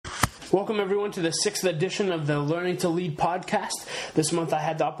Welcome, everyone, to the 6th edition of the Learning to Lead podcast. This month, I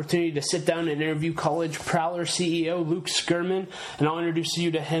had the opportunity to sit down and interview College Prowler CEO Luke Skurman, and I'll introduce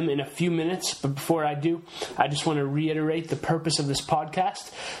you to him in a few minutes. But before I do, I just want to reiterate the purpose of this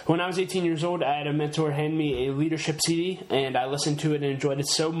podcast. When I was 18 years old, I had a mentor hand me a leadership CD, and I listened to it and enjoyed it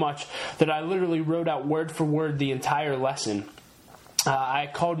so much that I literally wrote out word for word the entire lesson. I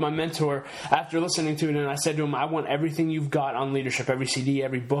called my mentor after listening to it, and I said to him, I want everything you've got on leadership, every CD,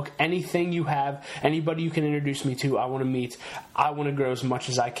 every book, anything you have, anybody you can introduce me to, I want to meet. I want to grow as much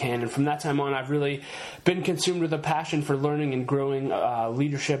as I can. And from that time on, I've really been consumed with a passion for learning and growing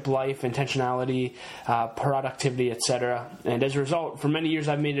leadership, life, intentionality, productivity, etc. And as a result, for many years,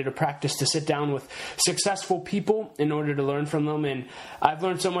 I've made it a practice to sit down with successful people in order to learn from them. And I've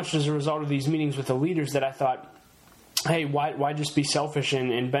learned so much as a result of these meetings with the leaders that I thought, hey, why just be selfish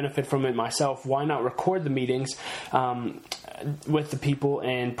and benefit from it myself? Why not record the meetings with the people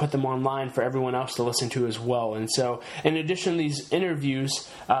and put them online for everyone else to listen to as well? And so, in addition to these interviews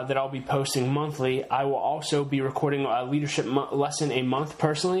that I'll be posting monthly, I will also be recording a leadership lesson a month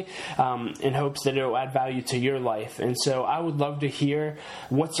personally in hopes that it will add value to your life. And so I would love to hear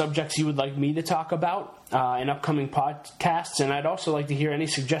what subjects you would like me to talk about in upcoming podcasts, and I'd also like to hear any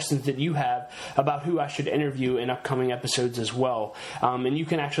suggestions that you have about who I should interview in upcoming episodes as well. And you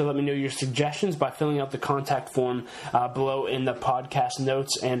can actually let me know your suggestions by filling out the contact form below in the podcast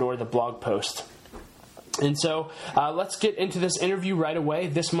notes and or the blog post. And so let's get into this interview right away.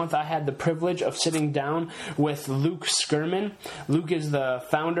 This month I had the privilege of sitting down with Luke Skurman. Luke is the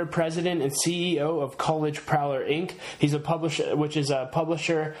founder, president, and CEO of College Prowler, Inc. He's a publisher, which is a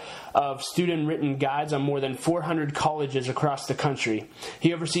publisher of student-written guides on more than 400 colleges across the country.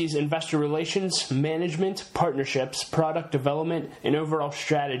 He oversees investor relations, management, partnerships, product development, and overall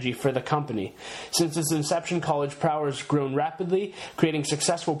strategy for the company. Since its inception, College Prowler has grown rapidly, creating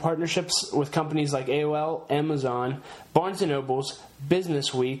successful partnerships with companies like AOL, Amazon, Barnes & Noble's,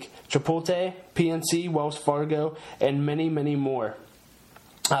 Business Week, Chipotle, PNC, Wells Fargo, and many, many more.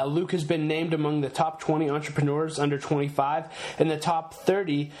 Luke has been named among the top 20 entrepreneurs under 25 and the top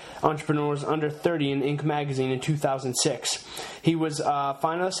 30 entrepreneurs under 30 in Inc. magazine in 2006. He was a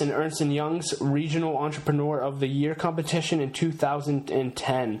finalist in Ernst & Young's Regional Entrepreneur of the Year competition in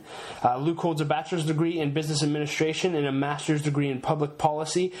 2010. Luke holds a bachelor's degree in business administration and a master's degree in public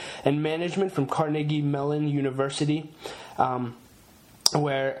policy and management from Carnegie Mellon University.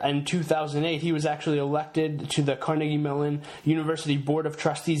 Where in 2008 he was actually elected to the Carnegie Mellon University Board of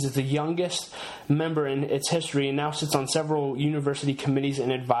Trustees as the youngest member in its history, and now sits on several university committees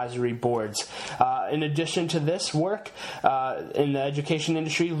and advisory boards. In addition to this work in the education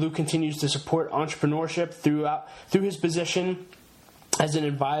industry, Luke continues to support entrepreneurship through his position as an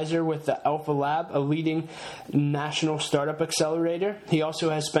advisor with the Alpha Lab, a leading national startup accelerator. He also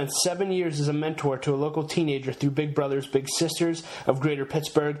has spent 7 years as a mentor to a local teenager through Big Brothers Big Sisters of Greater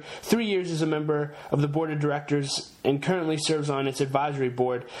Pittsburgh, 3 years as a member of the board of directors, and currently serves on its advisory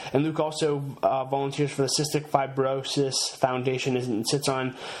board. And Luke also volunteers for the Cystic Fibrosis Foundation and sits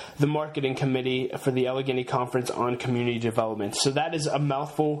on the marketing committee for the Allegheny Conference on Community Development. So that is a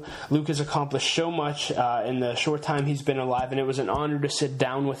mouthful. Luke has accomplished so much in the short time he's been alive, and it was an honor to sit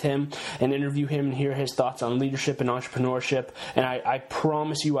down with him and interview him and hear his thoughts on leadership and entrepreneurship. And I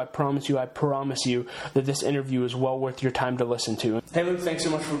promise you that this interview is well worth your time to listen to. Hey Luke, thanks so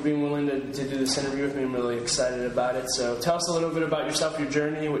much for being willing to do this interview with me. I'm really excited about it. So tell us a little bit about yourself, your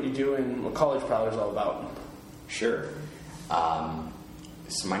journey, what you do, and what College Prowler is all about. Sure.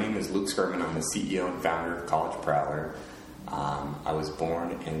 So my name is Luke Skurman. I'm the CEO and founder of College Prowler. I was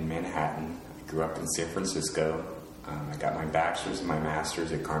born in Manhattan. I grew up in San Francisco. I got my bachelor's and my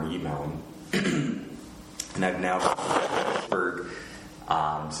master's at Carnegie Mellon. And I've now been in Pittsburgh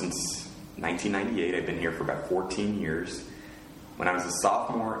since 1998. I've been here for about 14 years. When I was a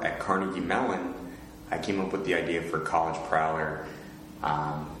sophomore at Carnegie Mellon, I came up with the idea for College Prowler.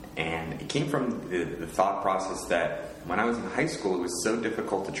 And it came from the thought process that when I was in high school, it was so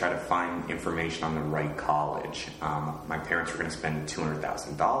difficult to try to find information on the right college. My parents were going to spend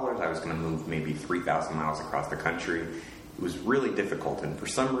 $200,000. I was going to move maybe 3,000 miles across the country. It was really difficult. And for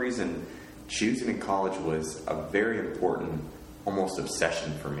some reason, choosing a college was a very important, almost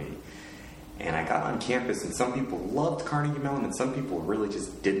obsession for me. And I got on campus, and some people loved Carnegie Mellon, and some people really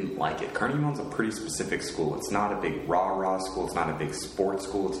just didn't like it. Carnegie Mellon's a pretty specific school. It's not a big rah-rah school. It's not a big sports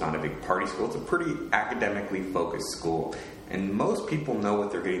school. It's not a big party school. It's a pretty academically focused school. And most people know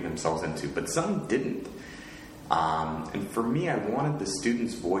what they're getting themselves into, but some didn't. And for me, I wanted the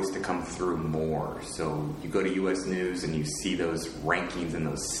student's voice to come through more. So you go to U.S. News, and you see those rankings and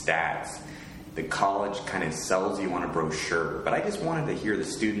those stats. the college kind of sells you on a brochure. But I just wanted to hear the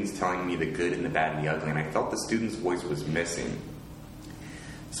students telling me the good and the bad and the ugly, and I felt the student's voice was missing.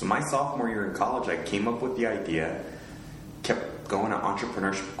 So my sophomore year in college, I came up with the idea, kept going to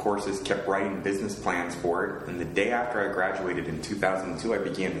entrepreneurship courses, kept writing business plans for it, and the day after I graduated in 2002, I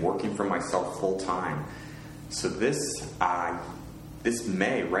began working for myself full time. So this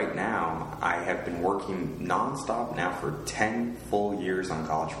May, right now, I have been working nonstop now for 10 full years on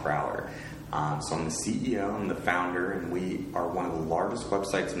College Prowler. So I'm the CEO, I'm the founder, and we are one of the largest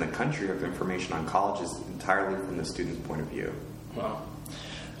websites in the country of information on colleges entirely from the student's point of view. Wow.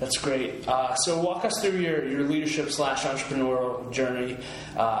 That's great. So walk us through your leadership / entrepreneurial journey.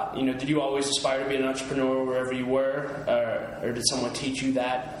 Did you always aspire to be an entrepreneur wherever you were, or did someone teach you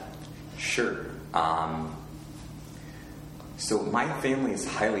that? Sure. So my family is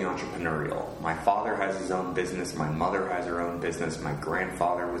highly entrepreneurial. My father has his own business. My mother has her own business. My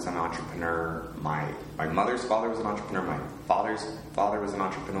grandfather was an entrepreneur. My mother's father was an entrepreneur. My father's father was an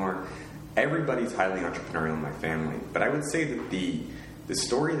entrepreneur. Everybody's highly entrepreneurial in my family. But I would say that the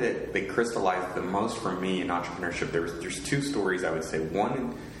story that crystallized the most for me in entrepreneurship, there's two stories I would say.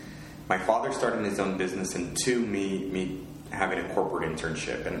 One, my father starting his own business, and two, me having a corporate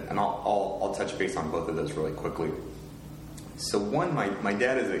internship. And I'll touch base on both of those really quickly. So one, my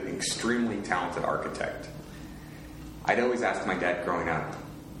dad is an extremely talented architect. I'd always ask my dad growing up,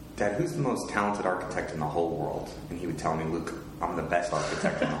 Dad, who's the most talented architect in the whole world? And he would tell me, Luke, I'm the best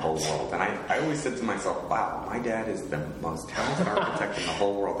architect in the whole world. And I always said to myself, wow, my dad is the most talented architect in the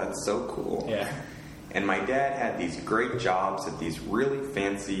whole world. That's so cool. Yeah. And my dad had these great jobs at these really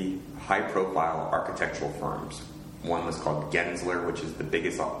fancy, high-profile architectural firms. One was called Gensler, which is the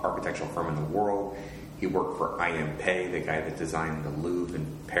biggest architectural firm in the world. He worked for I.M. Pei, the guy that designed the Louvre in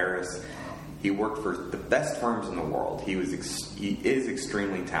Paris. He worked for the best firms in the world. He is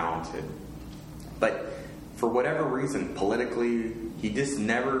extremely talented. But for whatever reason, politically, he just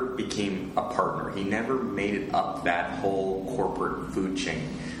never became a partner. He never made it up that whole corporate food chain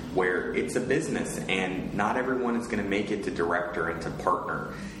where it's a business and not everyone is going to make it to director and to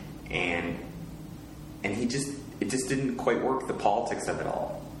partner. And it just didn't quite work, the politics of it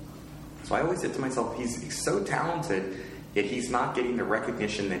all. So I always said to myself, he's so talented, yet he's not getting the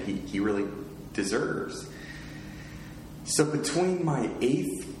recognition that he really deserves. So between my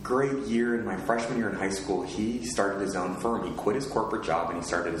 8th grade year and my freshman year in high school, he started his own firm. He quit his corporate job and he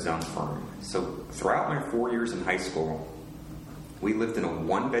started his own firm. So throughout my 4 years in high school, we lived in a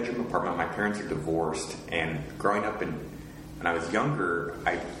 1-bedroom apartment. My parents are divorced, and growing up when I was younger,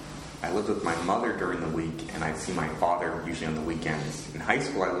 I lived with my mother during the week, and I'd see my father usually on the weekends. In high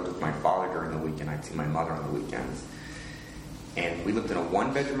school, I lived with my father during the week, and I'd see my mother on the weekends. And we lived in a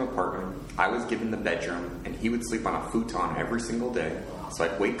 1-bedroom apartment. I was given the bedroom, and he would sleep on a futon every single day. So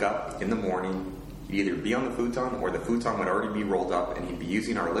I'd wake up in the morning, he'd either be on the futon, or the futon would already be rolled up, and he'd be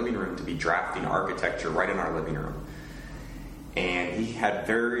using our living room to be drafting architecture right in our living room. And he had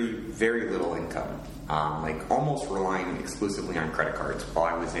very, very little income. Almost relying exclusively on credit cards while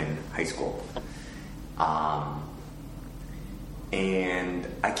I was in high school. And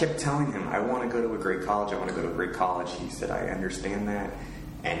I kept telling him, I want to go to a great college, I want to go to a great college. He said, I understand that.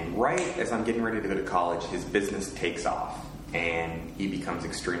 And right as I'm getting ready to go to college, his business takes off. And he becomes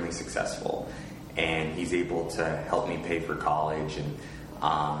extremely successful. And he's able to help me pay for college. And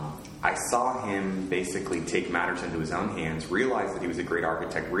I saw him basically take matters into his own hands, realize that he was a great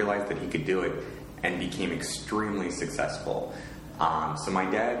architect, realize that he could do it, and became extremely successful. So my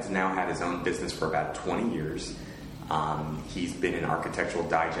dad's now had his own business for about 20 years. He's been in Architectural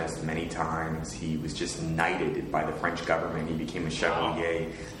Digest many times. He was just knighted by the French government. He became a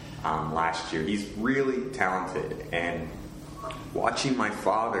chevalier last year. He's really talented. And watching my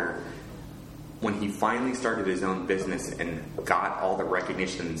father, when he finally started his own business and got all the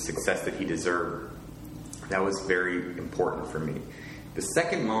recognition and success that he deserved, that was very important for me. The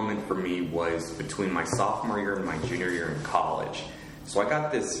second moment for me was between my sophomore year and my junior year in college. So I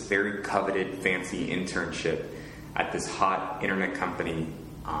got this very coveted, fancy internship at this hot internet company,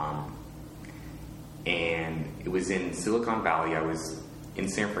 and it was in Silicon Valley. I was in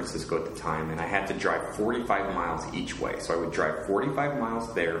San Francisco at the time, and I had to drive 45 miles each way. So I would drive 45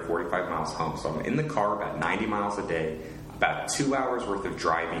 miles there, 45 miles home. So I'm in the car about 90 miles a day, about 2 hours worth of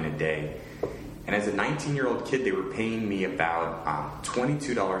driving a day. And as a 19-year-old kid, they were paying me about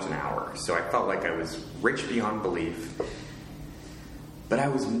 $22 an hour. So I felt like I was rich beyond belief. But I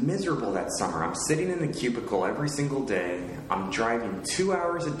was miserable that summer. I'm sitting in the cubicle every single day. I'm driving 2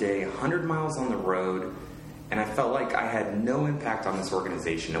 hours a day, 100 miles on the road. And I felt like I had no impact on this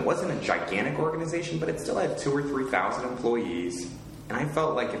organization. It wasn't a gigantic organization, but it still had 2,000 or 3,000 employees. And I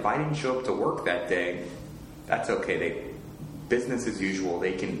felt like if I didn't show up to work that day, that's okay. Business as usual.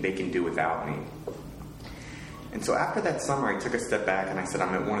 They can do without me. And so after that summer, I took a step back and I said,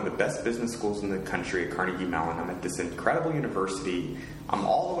 I'm at one of the best business schools in the country at Carnegie Mellon. I'm at this incredible university. I'm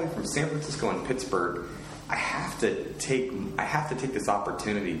all the way from San Francisco and Pittsburgh. I have to take this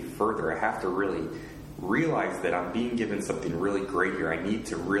opportunity further. I have to really realize that I'm being given something really great here. I need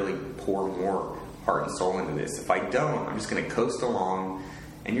to really pour more heart and soul into this. If I don't, I'm just going to coast along,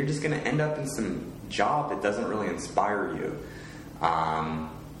 and you're just going to end up in some job that doesn't really inspire you.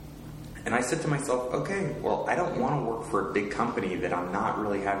 And I said to myself, okay, well, I don't want to work for a big company that I'm not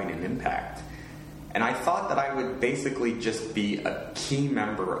really having an impact. And I thought that I would basically just be a key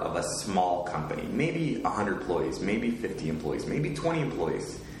member of a small company, maybe 100 employees, maybe 50 employees, maybe 20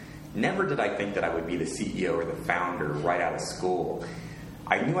 employees. Never did I think that I would be the CEO or the founder right out of school.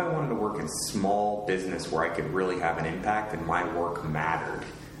 I knew I wanted to work in small business where I could really have an impact and my work mattered.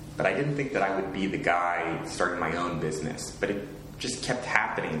 But I didn't think that I would be the guy starting my own business. But it just kept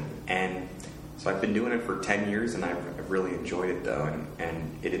happening. And so I've been doing it for 10 years, and I've really enjoyed it, though.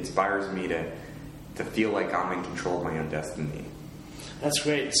 And it inspires me to feel like I'm in control of my own destiny. That's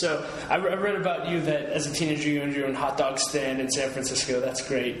great. So I read about you that as a teenager you owned your own hot dog stand in San Francisco. That's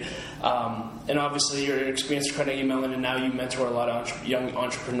great. And obviously your experience at Carnegie Mellon, and now you mentor a lot of young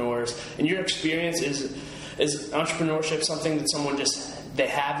entrepreneurs. In your experience, is entrepreneurship something that someone they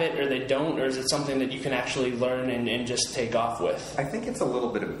have it or they don't, or is it something that you can actually learn and just take off with? I think it's a little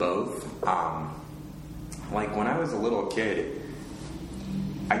bit of both. Like when I was a little kid,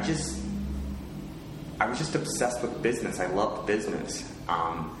 I was just obsessed with business. I loved business.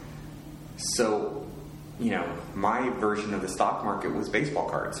 So, my version of the stock market was baseball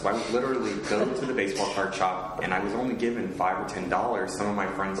cards. So I would literally go to the baseball card shop, and I was only given $5 or $10. Some of my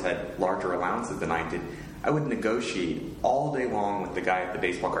friends had larger allowances than I did. I would negotiate all day long with the guy at the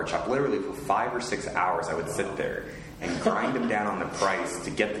baseball card shop. Literally for 5 or 6 hours, I would sit there and grind him down on the price to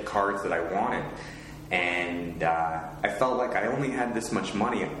get the cards that I wanted. And I felt like I only had this much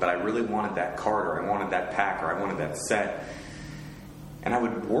money, but I really wanted that card, or I wanted that pack, or I wanted that set. And I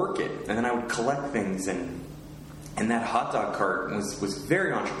would work it, and then I would collect things, and that hot dog cart was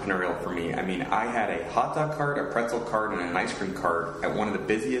very entrepreneurial for me. I mean, I had a hot dog cart, a pretzel cart, and an ice cream cart at one of the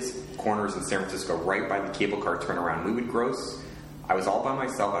busiest corners in San Francisco, right by the cable car turnaround. We would gross, I was all by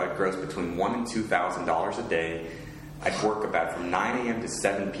myself, I would gross between $1,000 and $2,000 a day. I'd work about from 9 a.m. to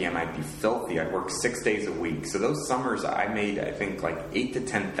 7 p.m. I'd be filthy. I'd work 6 days a week. So those summers I made, I think, like $8,000 to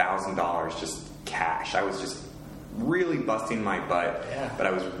 $10,000 just cash. I was just really busting my butt, but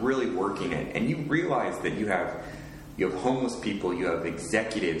I was really working it. And you realize that you have homeless people, you have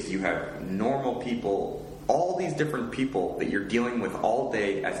executives, you have normal people, all these different people that you're dealing with all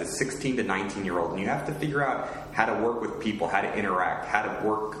day as a 16 to 19-year-old. And you have to figure out how to work with people, how to interact, how to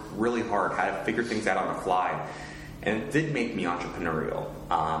work really hard, how to figure things out on the fly. And it did make me entrepreneurial.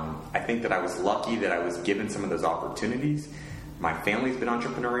 I think that I was lucky that I was given some of those opportunities. My family's been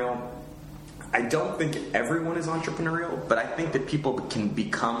entrepreneurial. I don't think everyone is entrepreneurial, but I think that people can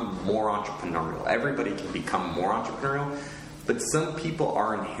become more entrepreneurial. Everybody can become more entrepreneurial, but some people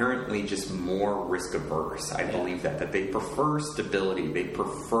are inherently just more risk averse. I believe that they prefer stability. They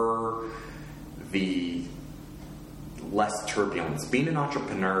prefer the less turbulence. Being an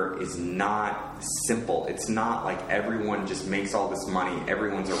entrepreneur is not simple. It's not like everyone just makes all this money,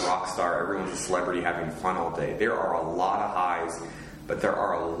 everyone's a rock star, everyone's a celebrity having fun all day. There are a lot of highs, but there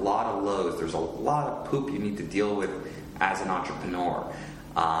are a lot of lows. There's a lot of poop you need to deal with as an entrepreneur.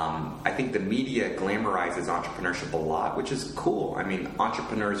 I think the media glamorizes entrepreneurship a lot, which is cool. I mean,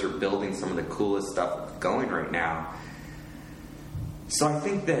 entrepreneurs are building some of the coolest stuff going right now. So I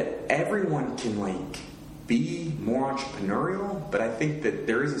think that everyone can be more entrepreneurial, but I think that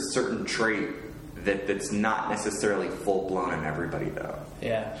there is a certain trait that's not necessarily full-blown in everybody, though.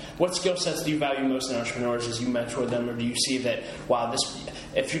 Yeah. What skill sets do you value most in entrepreneurs as you mentor them, or do you see that,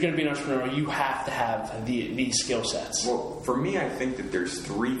 if you're going to be an entrepreneur, you have to have these skill sets? Well, for me, I think that there's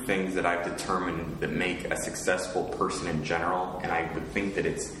 3 things that I've determined that make a successful person in general, and I would think that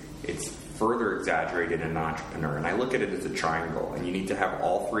it's further exaggerated in an entrepreneur. And I look at it as a triangle, and you need to have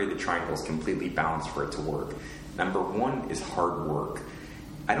all 3 of the triangles completely balanced for it to work. Number 1 is hard work.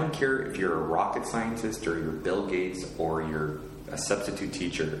 I don't care if you're a rocket scientist or you're Bill Gates or you're a substitute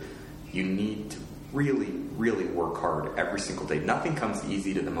teacher. You need to really, really work hard every single day. Nothing comes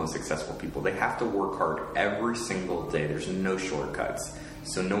easy to the most successful people. They have to work hard every single day. There's no shortcuts.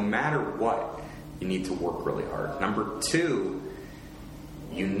 So no matter what, you need to work really hard. Number 2,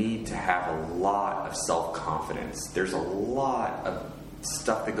 you need to have a lot of self-confidence. There's a lot of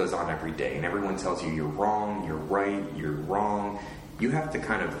stuff that goes on every day, and everyone tells you you're wrong, you're right, you're wrong. You have to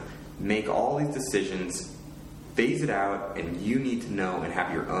kind of make all these decisions, phase it out, and you need to know and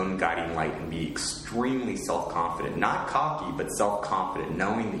have your own guiding light and be extremely self-confident. Not cocky, but self-confident,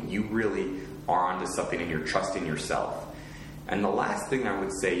 knowing that you really are onto something and you're trusting yourself. And the last thing I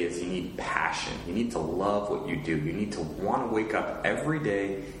would say is you need passion. You need to love what you do. You need to want to wake up every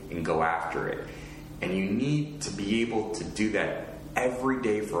day and go after it. And you need to be able to do that every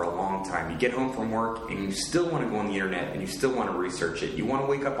day for a long time. You get home from work and you still want to go on the internet and you still want to research it. You want to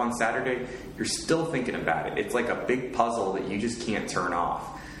wake up on Saturday, you're still thinking about it. It's like a big puzzle that you just can't turn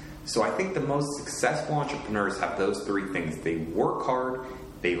off. So I think the most successful entrepreneurs have those three things. They work hard,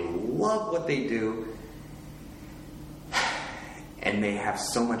 they love what they do, and they have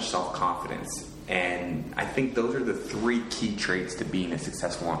so much self-confidence. And I think those are the three key traits to being a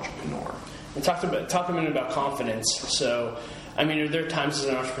successful entrepreneur. And talk a minute about confidence. So, I mean, are there times as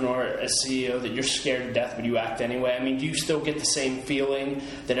an entrepreneur, as CEO, that you're scared to death, but you act anyway? I mean, do you still get the same feeling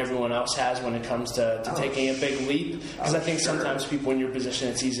that everyone else has when it comes to taking a big leap? Because I think sometimes people in your position,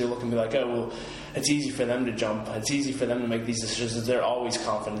 it's easy to look and be like, oh, well, it's easy for them to jump. It's easy for them to make these decisions. They're always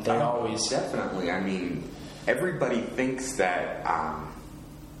confident. They're always... Definitely. I mean, everybody thinks that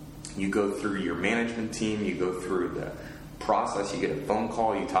you go through your management team, you go through the process, you get a phone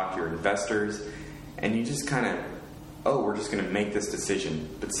call, you talk to your investors, and you just kind of, oh, we're just going to make this decision.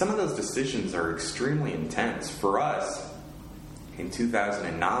 But some of those decisions are extremely intense. For us, in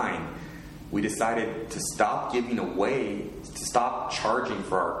 2009, we decided to stop giving away, to stop charging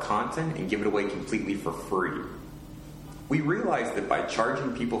for our content and give it away completely for free. We realized that by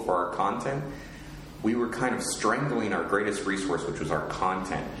charging people for our content, we were kind of strangling our greatest resource, which was our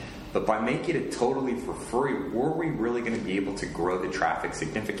content. But by making it totally for free, were we really going to be able to grow the traffic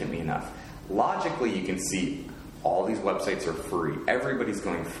significantly enough? Logically, you can see all these websites are free. Everybody's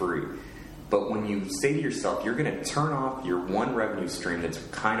going free. But when you say to yourself, you're going to turn off your one revenue stream that's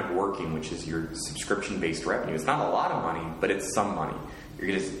kind of working, which is your subscription-based revenue. It's not a lot of money, but it's some money. You're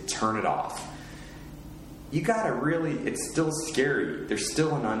going to turn it off. You got to really, it's still scary. There's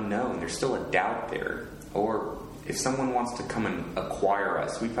still an unknown. There's still a doubt there. Or if someone wants to come and acquire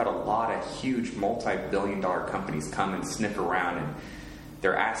us, we've had a lot of huge multi-billion-dollar companies come and sniff around, and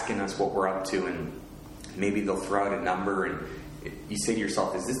they're asking us what we're up to, and maybe they'll throw out a number, and you say to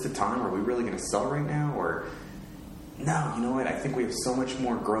yourself, is this the time? Are we really going to sell right now? Or, no, you know what? I think we have so much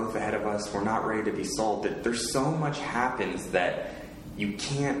more growth ahead of us. We're not ready to be sold. There's so much happens that you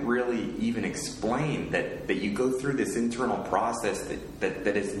can't really even explain, that you go through this internal process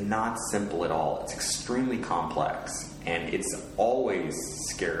that is not simple at all. It's extremely complex, and it's always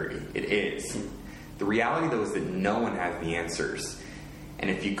scary. It is. The reality, though, is that no one has the answers. And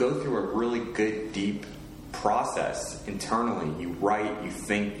if you go through a really good, deep process internally, you write, you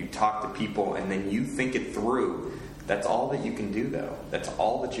think, you talk to people, and then you think it through, that's all that you can do, though. That's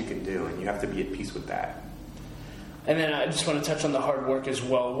all that you can do, and you have to be at peace with that. And then I just want to touch on the hard work as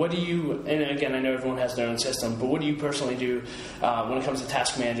well. What do you, and again, I know everyone has their own system, but what do you personally do when it comes to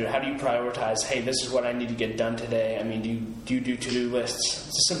task management? How do you prioritize, hey, this is what I need to get done today? I mean, do you do to-do lists?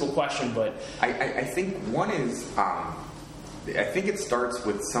 It's a simple question, but... I think one is, I think it starts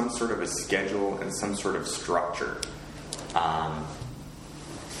with some sort of a schedule and some sort of structure.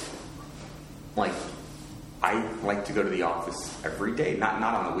 I like to go to the office every day, not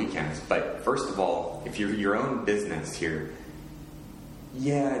on the weekends, but first of all, if you're your own business here,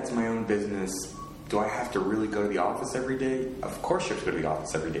 yeah, it's my own business. Do I have to really go to the office every day? Of course you have to go to the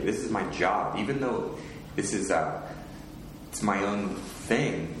office every day. This is my job. Even though this is it's my own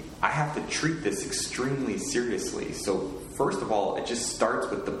thing, I have to treat this extremely seriously. So first of all, it just starts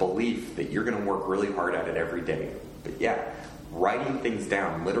with the belief that you're going to work really hard at it every day. But yeah, writing things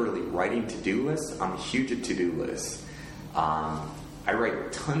down, literally writing to-do lists. I'm huge at to-do lists. I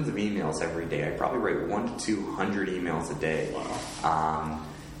write tons of emails every day. I probably write 100 to 200 emails a day. Wow.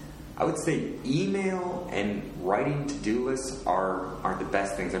 I would say email and writing to-do lists are the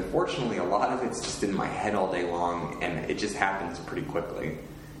best things. Unfortunately, a lot of it's just in my head all day long, and it just happens pretty quickly.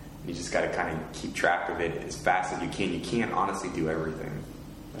 You just got to kind of keep track of it as fast as you can. You can't honestly do everything.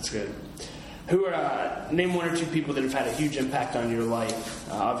 That's good. Who are name one or two people that have had a huge impact on your life?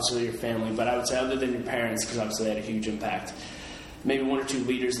 Obviously your family, but I would say other than your parents, because obviously they had a huge impact. Maybe one or two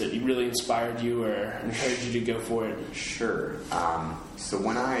leaders that really inspired you or encouraged you to go for it. Sure. So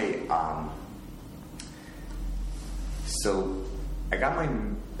when I got my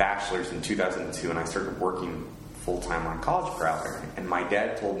bachelor's in 2002, and I started working full-time on College Prowler, and my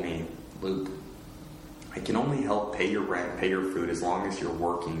dad told me, Luke, I can only help pay your rent, pay your food, as long as you're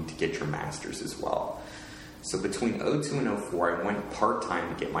working to get your master's as well. So between 2002 and 2004, I went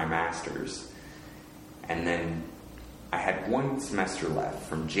part-time to get my master's. And then I had one semester left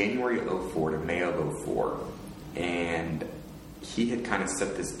from January of 04 to May of 04. And he had kind of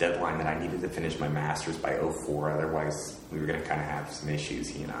set this deadline that I needed to finish my master's by 04. Otherwise, we were going to kind of have some issues,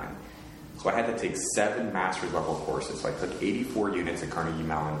 he and I. So I had to take 7 master's level courses. So I took 84 units at Carnegie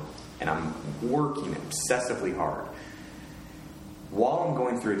Mellon, and I'm working obsessively hard. While I'm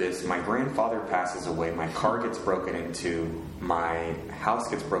going through this, my grandfather passes away, my car gets broken into, my house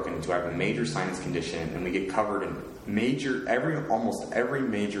gets broken into, I have a major sinus condition, and we get covered in almost every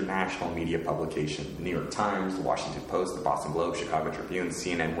major national media publication. The New York Times, the Washington Post, the Boston Globe, Chicago Tribune,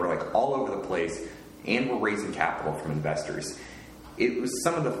 CNN. We're like all over the place, and we're raising capital from investors. It was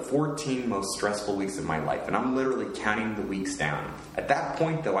some of the 14 most stressful weeks of my life, and I'm literally counting the weeks down. At that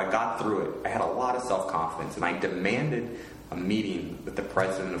point, though, I got through it. I had a lot of self-confidence, and I demanded a meeting with the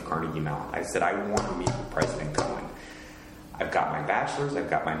president of Carnegie Mellon. I said, I want to meet with President Cohen. I've got my bachelor's, I've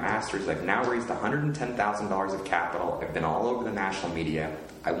got my master's, I've now raised $110,000 of capital, I've been all over the national media.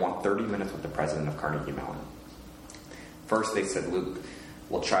 I want 30 minutes with the president of Carnegie Mellon. First, they said, Luke,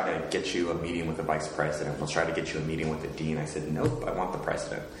 we'll try to get you a meeting with the vice president. We'll try to get you a meeting with the dean. I said, nope, I want the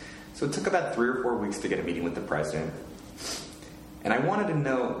president. So it took about 3 or 4 weeks to get a meeting with the president. And I wanted to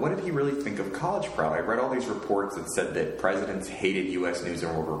know, what did he really think of College Prowler? I read all these reports that said that presidents hated U.S. News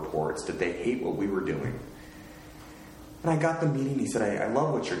and World Reports. Did they hate what we were doing? And I got the meeting. He said, I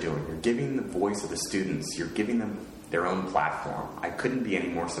love what you're doing. You're giving the voice of the students. You're giving them their own platform. I couldn't be any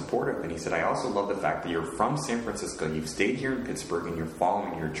more supportive. And he said, I also love the fact that you're from San Francisco. You've stayed here in Pittsburgh, and you're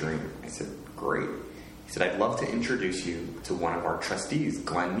following your dream. I said, great. He said, I'd love to introduce you to one of our trustees,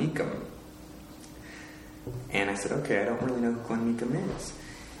 Glenn Meekum. And I said, okay, I don't really know who Glenn Meekum is.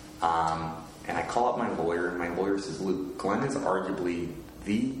 And I call up my lawyer, and my lawyer says, Luke, Glenn is arguably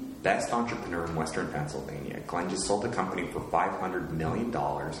the best entrepreneur in Western Pennsylvania. Glenn just sold the company for $500 million.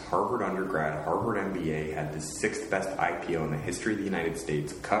 Harvard undergrad, Harvard MBA, had the 6th best IPO in the history of the United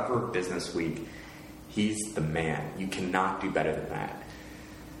States, cover of Business Week. He's the man. You cannot do better than that.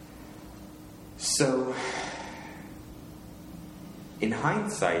 So, in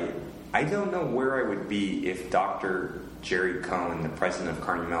hindsight, I don't know where I would be if Dr. Jerry Cohen, the president of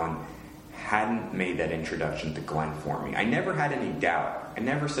Carnegie Mellon, hadn't made that introduction to Glenn for me. I never had any doubt. I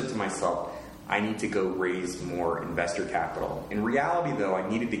never said to myself, I need to go raise more investor capital. In reality, though, I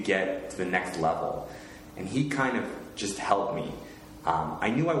needed to get to the next level. And he kind of just helped me. I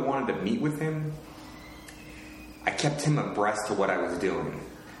knew I wanted to meet with him. I kept him abreast to what I was doing.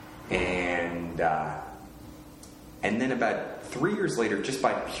 And then about 3 years later, just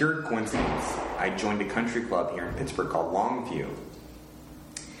by pure coincidence, I joined a country club here in Pittsburgh called Longview.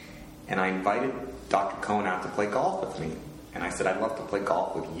 And I invited Dr. Cohen out to play golf with me. And I said, I'd love to play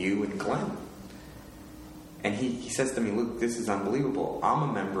golf with you and Glenn. And he says to me, Luke, this is unbelievable. I'm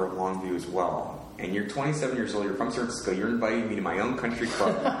a member of Longview as well. And you're 27 years old, you're from San Francisco, you're inviting me to my own country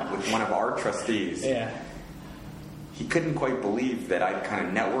club with one of our trustees. Yeah. He couldn't quite believe that I'd kind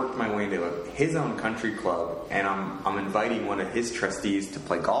of networked my way into his own country club, and I'm inviting one of his trustees to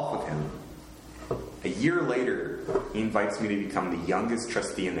play golf with him. A year later, he invites me to become the youngest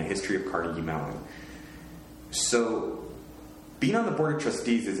trustee in the history of Carnegie Mellon. So, being on the board of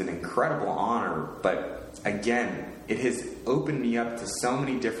trustees is an incredible honor, but again, it has opened me up to so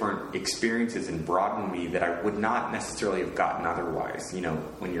many different experiences and broadened me that I would not necessarily have gotten otherwise. You know,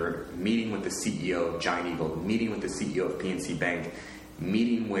 when you're meeting with the CEO of Giant Eagle, meeting with the CEO of PNC Bank,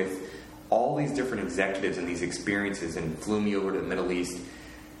 meeting with all these different executives and these experiences, and flew me over to the Middle East.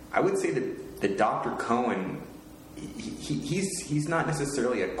 I would say that Dr. Cohen, he's not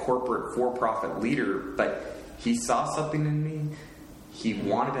necessarily a corporate for-profit leader, but he saw something in me, he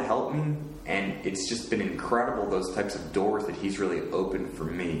wanted to help me, and it's just been incredible, those types of doors that he's really opened for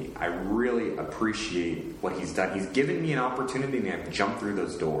me. I really appreciate what he's done. He's given me an opportunity, and I've jumped through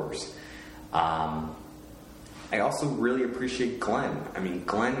those doors. I also really appreciate Glenn. I mean,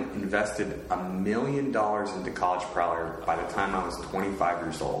 Glenn invested $1 million into College Prowler by the time I was 25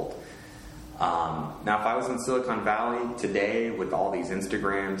 years old. Now, if I was in Silicon Valley today with all these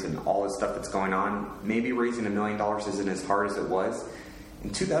Instagrams and all this stuff that's going on, maybe raising $1 million isn't as hard as it was. In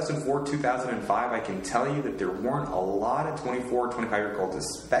 2004, 2005, I can tell you that there weren't a lot of 24, 25-year-olds,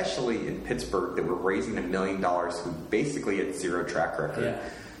 especially in Pittsburgh, that were raising $1 million who basically had zero track record. Yeah.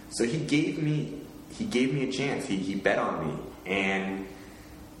 So he gave me a chance. He bet on me, and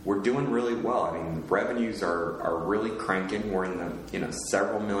we're doing really well. I mean, the revenues are really cranking. We're in the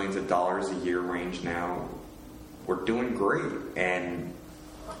several millions of dollars a year range now. We're doing great, and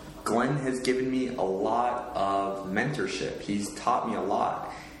Glenn has given me a lot of mentorship. He's taught me a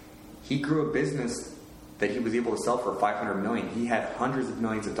lot. He grew a business that he was able to sell for $500 million. He had hundreds of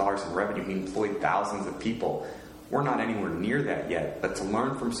millions of dollars in revenue. He employed thousands of people. we're not anywhere near that yet, but to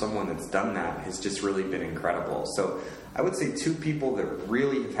learn from someone that's done that has just really been incredible. So I would say 2 people that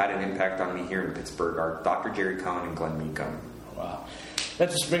really have had an impact on me here in Pittsburgh are Dr. Jerry Cohen and Glenn Meekum. Wow.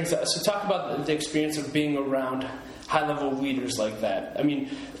 That just brings us. So talk about the experience of being around high-level leaders like that. I mean,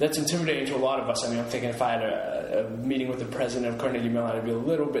 that's intimidating to a lot of us. I mean, I'm thinking if I had a meeting with the president of Carnegie Mellon, I'd be a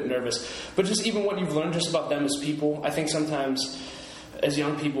little bit nervous. But just even what you've learned just about them as people, I think sometimes as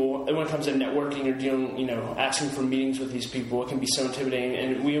young people, when it comes to networking or dealing, asking for meetings with these people, it can be so intimidating.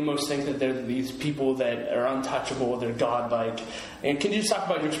 And we almost think that they're these people that are untouchable, they're godlike. And can you just talk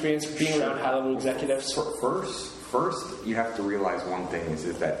about your experience being around high-level executives? First, you have to realize one thing is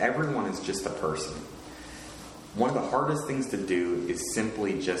that everyone is just a person. One of the hardest things to do is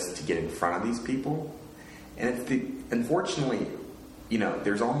simply just to get in front of these people. And unfortunately,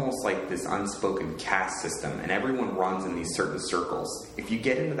 there's almost like this unspoken caste system, and everyone runs in these certain circles. If you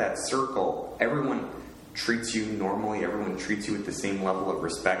get into that circle, everyone treats you normally, everyone treats you with the same level of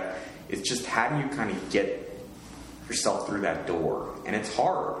respect. It's just how do you kind of get yourself through that door? And it's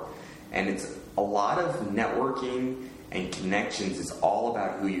hard. And it's a lot of networking and connections is all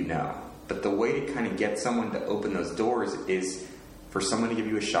about who you know. But the way to kind of get someone to open those doors is for someone to give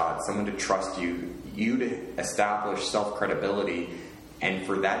you a shot, someone to trust you, you to establish self-credibility, and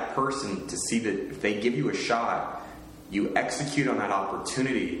for that person to see that if they give you a shot, you execute on that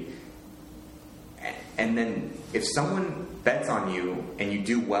opportunity. And then if someone bets on you and you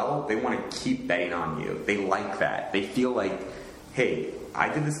do well, they want to keep betting on you. They like that. They feel like, hey, I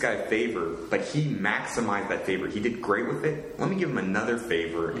did this guy a favor, but he maximized that favor. He did great with it. Let me give him another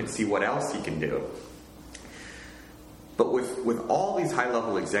favor and see what else he can do. But with all these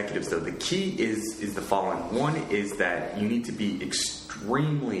high-level executives, though, the key is the following. One is that you need to be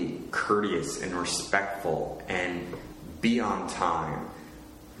extremely courteous and respectful and be on time.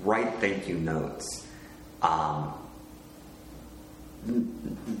 Write thank you notes.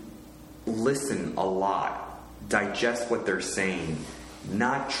 Listen a lot. Digest what they're saying.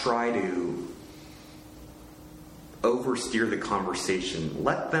 Not try to oversteer the conversation.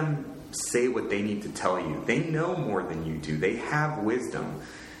 Let them say what they need to tell you. They know more than you do. They have wisdom.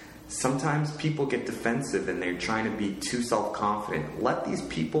 Sometimes people get defensive and they're trying to be too self-confident. Let these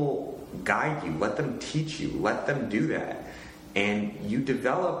people guide you. Let them teach you. Let them do that. And you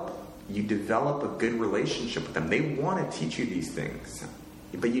develop a good relationship with them. They want to teach you these things,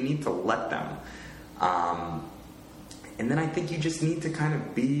 but you need to let them. And then I think you just need to kind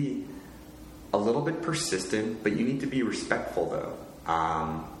of be a little bit persistent, but you need to be respectful, though.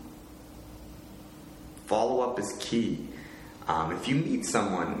 Follow-up is key. If you meet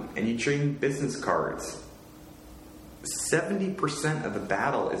someone and you trade business cards, 70% of the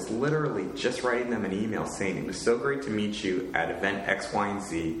battle is literally just writing them an email saying, it was so great to meet you at event X, Y, and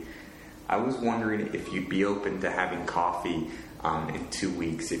Z. I was wondering if you'd be open to having coffee in 2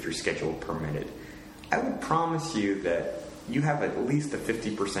 weeks if your schedule permitted. I would promise you that you have at least a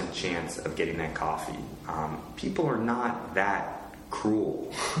 50% chance of getting that coffee. People are not that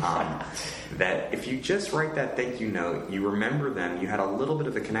cruel. That if you just write that thank you note, you remember them, you had a little bit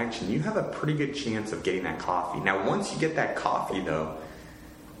of a connection, you have a pretty good chance of getting that coffee. Now, once you get that coffee, though,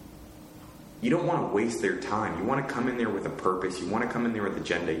 you don't want to waste their time. You want to come in there with a purpose. You want to come in there with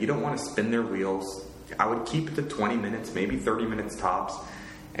agenda. You don't want to spin their wheels. I would keep it to 20 minutes, maybe 30 minutes tops,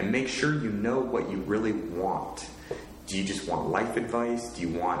 and make sure you know what you really want. Do you just want life advice? Do you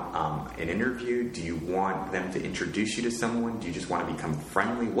want an interview? Do you want them to introduce you to someone? Do you just want to become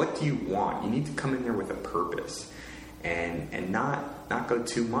friendly? What do you want? You need to come in there with a purpose and not go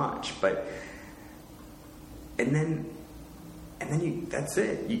too much. And then that's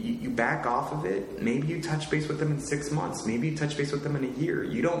it. You back off of it. Maybe you touch base with them in 6 months. Maybe you touch base with them in a year.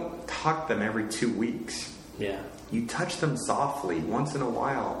 You don't talk them every 2 weeks. Yeah. You touch them softly once in a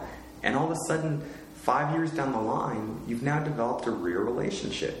while, and all of a sudden, 5 years down the line, you've now developed a real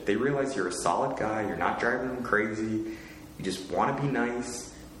relationship. They realize you're a solid guy. You're not driving them crazy. You just want to be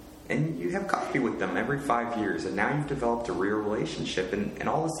nice, and you have coffee with them every 5 years, and now you've developed a real relationship, and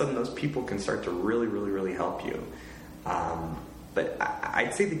all of a sudden, those people can start to really, really, really help you. But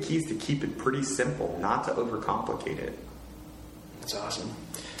I'd say the key is to keep it pretty simple, not to overcomplicate it. That's awesome.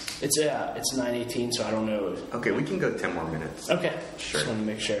 It's 9:18, so I don't know. Okay, we can go 10 more minutes. Okay, sure. Just want to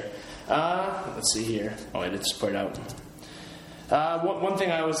make sure. Let's see here. Oh, I did spread out. One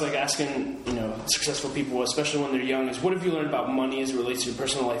thing I was asking, successful people, especially when they're young, is what have you learned about money as it relates to your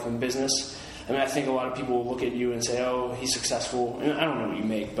personal life and business? I mean, I think a lot of people will look at you and say, "Oh, he's successful." And I don't know what you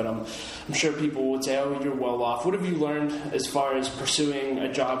make, but I'm sure people would say, "Oh, you're well off." What have you learned as far as pursuing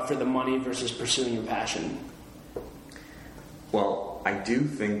a job for the money versus pursuing your passion? Well, I do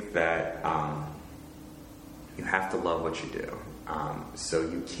think that you have to love what you do. So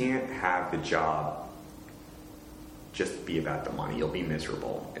you can't have the job just be about the money. You'll be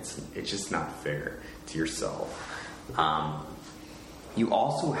miserable. It's just not fair to yourself. You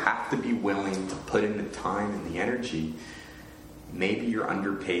also have to be willing to put in the time and the energy. Maybe you're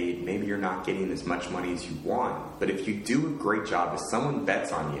underpaid. Maybe you're not getting as much money as you want. But if you do a great job, if someone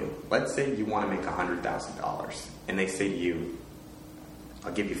bets on you, let's say you want to make $100,000, and they say to you,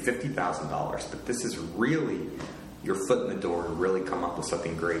 I'll give you $50,000, but this is really your foot in the door to really come up with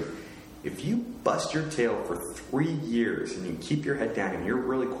something great. If you bust your tail for 3 years and you keep your head down and you're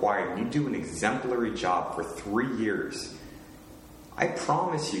really quiet and you do an exemplary job for 3 years, I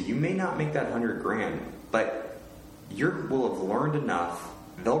promise you may not make that $100,000, but you will have learned enough.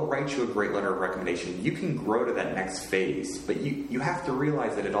 They'll write you a great letter of recommendation. You can grow to that next phase, but you have to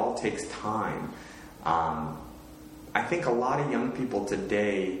realize that it all takes time. I think a lot of young people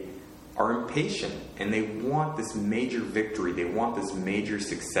today are impatient and they want this major victory. They want this major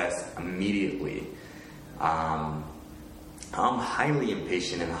success immediately. I'm a highly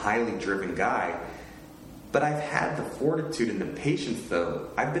impatient and highly driven guy, but I've had the fortitude and the patience, though.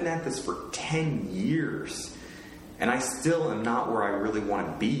 I've been at this for 10 years, and I still am not where I really want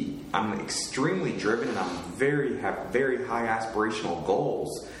to be. I'm extremely driven, and have very high aspirational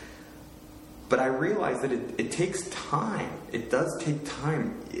goals. But I realize that it takes time. It does take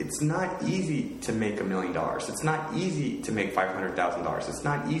time. It's not easy to make $1 million. It's not easy to make $500,000. It's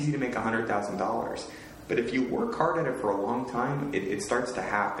not easy to make $100,000. But if you work hard at it for a long time, it starts to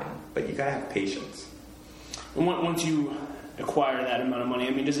happen. But you gotta have patience. And once you acquire that amount of money,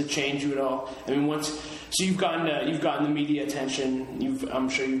 I mean, does it change you at all? I mean, so you've gotten the media attention. I'm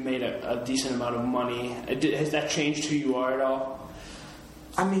sure you've made a decent amount of money. Has that changed who you are at all?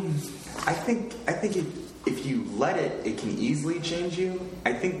 I mean, I think if you let it, it can easily change you.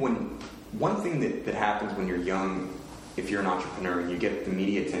 I think one thing that happens when you're young, if you're an entrepreneur and you get the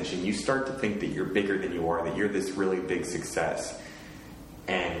media attention, you start to think that you're bigger than you are, that you're this really big success.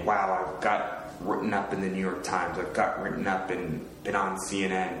 And wow, I've got written up in the New York Times, I've got written up and been on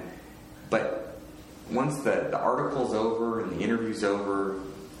CNN. But once the article's over and the interview's over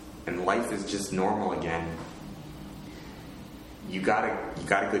and life is just normal again, you gotta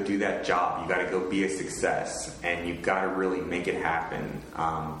go do that job. You gotta go be a success, and you've gotta really make it happen.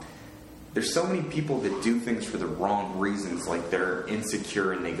 There's so many people that do things for the wrong reasons, like they're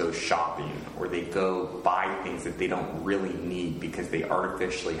insecure and they go shopping, or they go buy things that they don't really need because they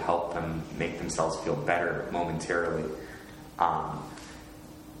artificially help them make themselves feel better momentarily. I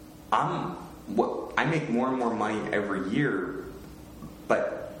make more and more money every year,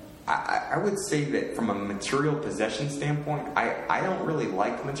 but I would say that from a material possession standpoint, I don't really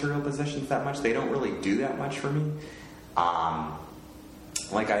like material possessions that much. They don't really do that much for me.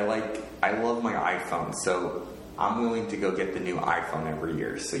 I love my iPhone, so I'm willing to go get the new iPhone every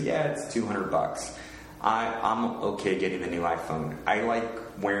year. So yeah, it's $200. I'm okay getting the new iPhone. I like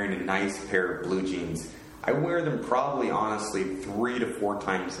wearing a nice pair of blue jeans. I wear them probably, honestly, 3 to 4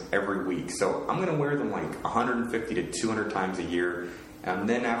 times every week. So I'm going to wear them like 150 to 200 times a year. And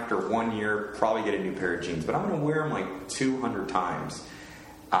then after 1 year, probably get a new pair of jeans. But I'm going to wear them like 200 times.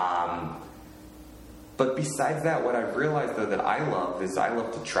 But besides that, what I've realized, though, that I love is I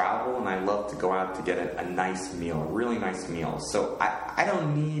love to travel and I love to go out to get a nice meal, a really nice meal. So I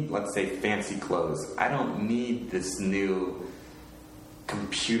don't need, let's say, fancy clothes. I don't need this new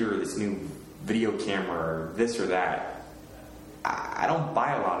computer, this new video camera, or this or that. I don't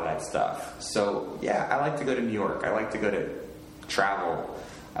buy a lot of that stuff. So, yeah, I like to go to New York. I like to go to travel.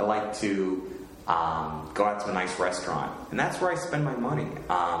 I like to go out to a nice restaurant. And that's where I spend my money.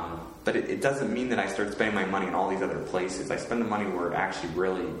 But it doesn't mean that I start spending my money in all these other places. I spend the money where it actually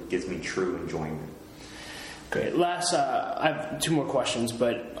really gives me true enjoyment. Great. Last, I have 2 more questions,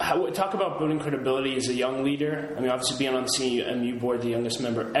 but talk about building credibility as a young leader. I mean, obviously being on the CMU board, the youngest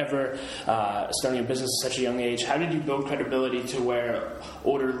member ever, starting a business at such a young age. How did you build credibility to where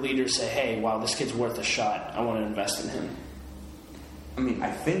older leaders say, hey, wow, this kid's worth a shot. I want to invest in him? I mean,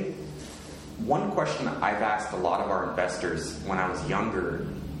 I think one question I've asked a lot of our investors when I was younger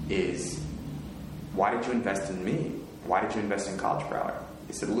is, why did you invest in me? Why did you invest in College Prowler?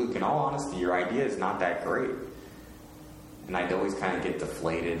 They said, Luke, in all honesty, your idea is not that great. And I'd always kind of get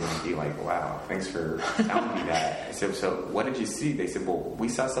deflated and be like, wow, thanks for telling me that. I said, so what did you see? They said, well, we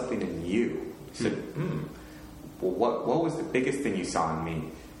saw something in you. I said, well, what was the biggest thing you saw in me?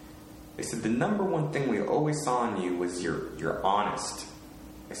 They said, the number one thing we always saw in you was you're honest.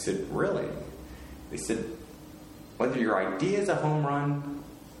 I said, really? They said, whether your idea is a home run,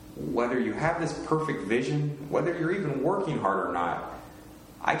 whether you have this perfect vision, whether you're even working hard or not,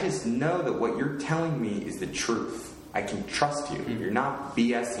 I just know that what you're telling me is the truth. I can trust you. You're not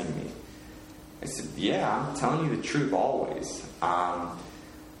BSing me. I said, yeah, I'm telling you the truth always.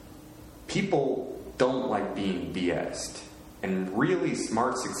 People don't like being BS'd. And really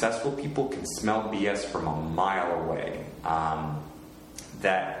smart, successful people can smell BS from a mile away.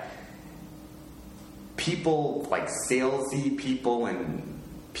 That people like salesy people and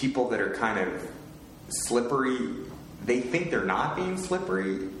people that are kind of slippery, they think they're not being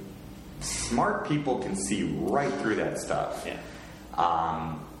slippery. Smart people can see right through that stuff.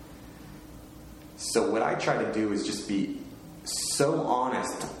 Yeah. So what I try to do is just be so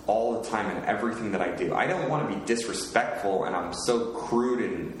honest all the time in everything that I do. I don't want to be disrespectful and I'm so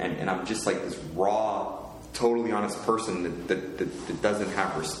crude and I'm just like this raw, totally honest person that doesn't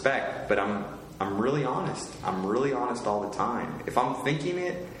have respect. But I'm really honest. I'm really honest all the time. If I'm thinking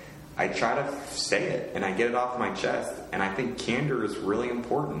it, I try to say it and I get it off my chest. And I think candor is really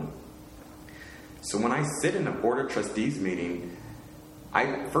important. So when I sit in a board of trustees meeting,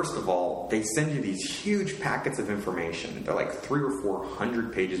 first of all, they send you these huge packets of information. They're like 300 or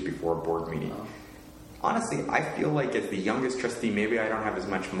 400 pages before a board meeting. Wow. Honestly, I feel like as the youngest trustee, maybe I don't have as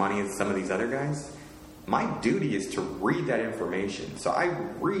much money as some of these other guys. My duty is to read that information. So I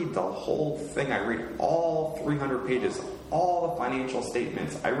read the whole thing. I read all 300 pages, all the financial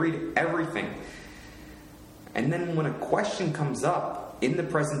statements. I read everything. And then when a question comes up in the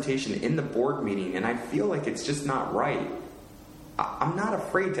presentation, in the board meeting, and I feel like it's just not right, I'm not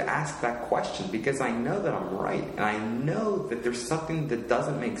afraid to ask that question because I know that I'm right. And I know that there's something that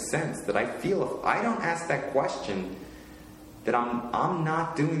doesn't make sense, that I feel if I don't ask that question, that I'm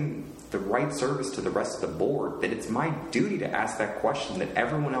not doing the right service to the rest of the board, that it's my duty to ask that question that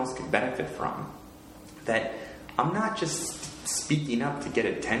everyone else could benefit from. That I'm not just speaking up to get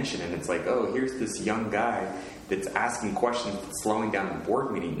attention and it's like, oh, here's this young guy that's asking questions, slowing down the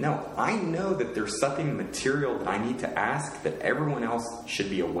board meeting. No, I know that there's something material that I need to ask that everyone else should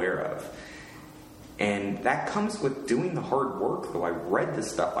be aware of. And that comes with doing the hard work, though. I've read this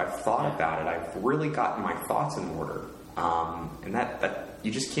stuff, I've thought about it, I've really gotten my thoughts in order. And that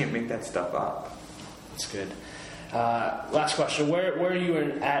you just can't make that stuff up. That's good. Last question. Where are you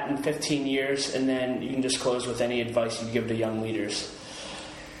at in 15 years? And then you can just close with any advice you give to young leaders.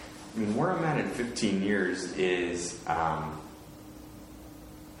 I mean, where I'm at in 15 years is,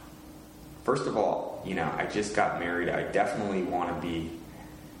 first of all, I just got married. I definitely want to be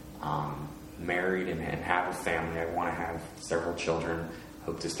married and have a family. I want to have several children.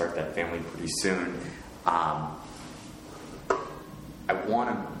 Hope to start that family pretty soon. I want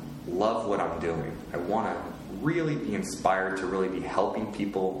to love what I'm doing. I want to really be inspired to really be helping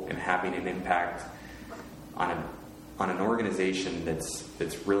people and having an impact on an organization that's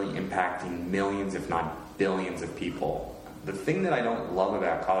really impacting millions, if not billions of people. The thing that I don't love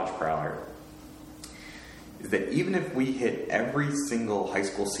about College Prowler is that even if we hit every single high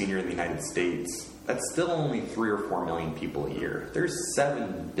school senior in the United States, that's still only 3 or 4 million people a year. There's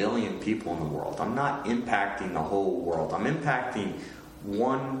 7 billion people in the world. I'm not impacting the whole world. I'm impacting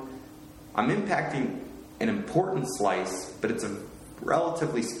an important slice, but it's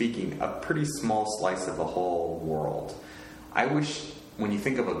relatively speaking, a pretty small slice of the whole world. I wish when you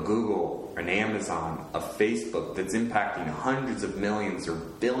think of a Google, an Amazon, a Facebook that's impacting hundreds of millions or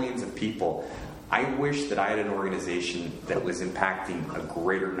billions of people, I wish that I had an organization that was impacting a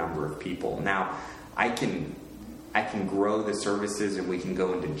greater number of people. Now, I can grow the services and we can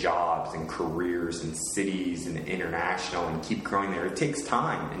go into jobs and careers and cities and international and keep growing there. It takes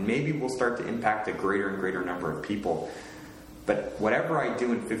time, and maybe we'll start to impact a greater and greater number of people. But whatever I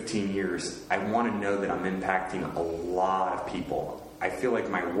do in 15 years, I want to know that I'm impacting a lot of people. I feel like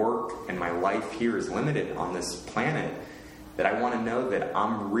my work and my life here is limited on this planet, that I want to know that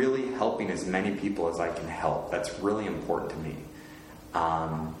I'm really helping as many people as I can help. That's really important to me.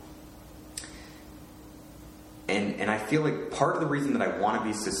 And I feel like part of the reason that I want to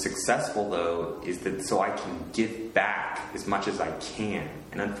be so successful, though, is that so I can give back as much as I can.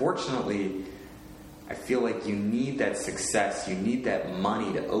 And unfortunately, I feel like you need that success, you need that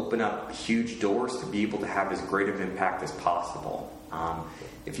money to open up huge doors to be able to have as great of impact as possible.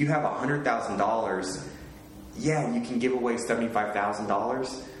 If you have $100,000, yeah, you can give away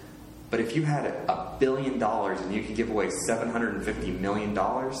 $75,000. But if you had $1 billion and you could give away $750 million,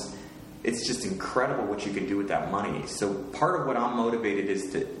 it's just incredible what you can do with that money. So part of what I'm motivated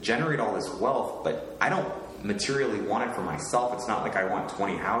is to generate all this wealth, but I don't materially want it for myself. It's not like I want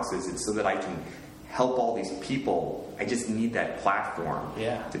 20 houses. It's so that I can help all these people. I just need that platform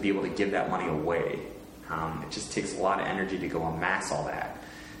to be able to give that money away. It just takes a lot of energy to go amass all that.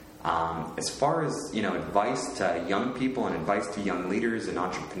 As far as, advice to young people and advice to young leaders and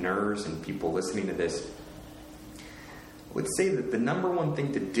entrepreneurs and people listening to this, I would say that the number one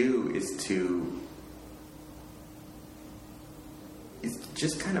thing to do is to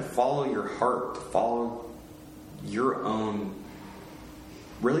just kind of follow your heart, to follow your own,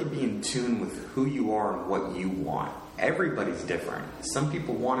 really be in tune with who you are and what you want. Everybody's different. Some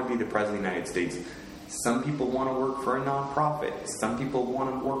people want to be the President of the United States. Some people want to work for a nonprofit. Some people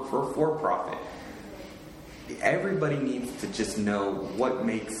want to work for a for-profit. Everybody needs to just know what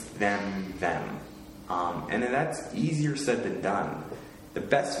makes them them. And that's easier said than done. The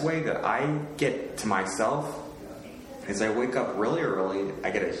best way that I get to myself is I wake up really early, I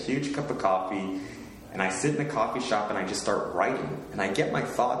get a huge cup of coffee, and I sit in a coffee shop and I just start writing. And I get my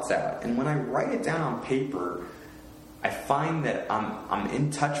thoughts out. And when I write it down on paper, I find that I'm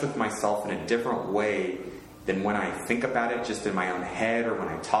in touch with myself in a different way than when I think about it just in my own head or when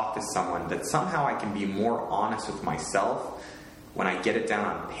I talk to someone, that somehow I can be more honest with myself when I get it down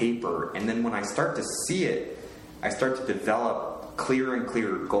on paper. And then when I start to see it, I start to develop clearer and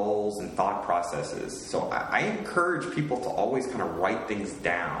clearer goals and thought processes. So I encourage people to always kind of write things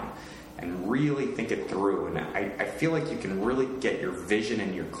down and really think it through. And I feel like you can really get your vision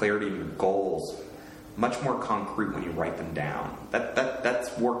and your clarity and your goals much more concrete when you write them down.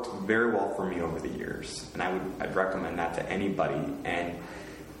 That's worked very well for me over the years, and I'd recommend that to anybody. And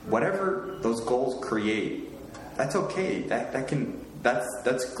whatever those goals create, that's okay.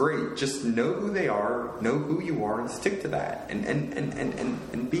 That's great. Just know who they are, know who you are, and stick to that,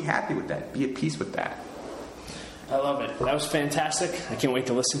 and be happy with that. Be at peace with that. I love it. That was fantastic. I can't wait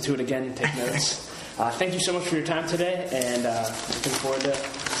to listen to it again and take notes. Thank you so much for your time today, and looking forward to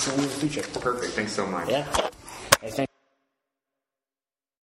seeing you in the future. Perfect. Thanks so much. Yeah.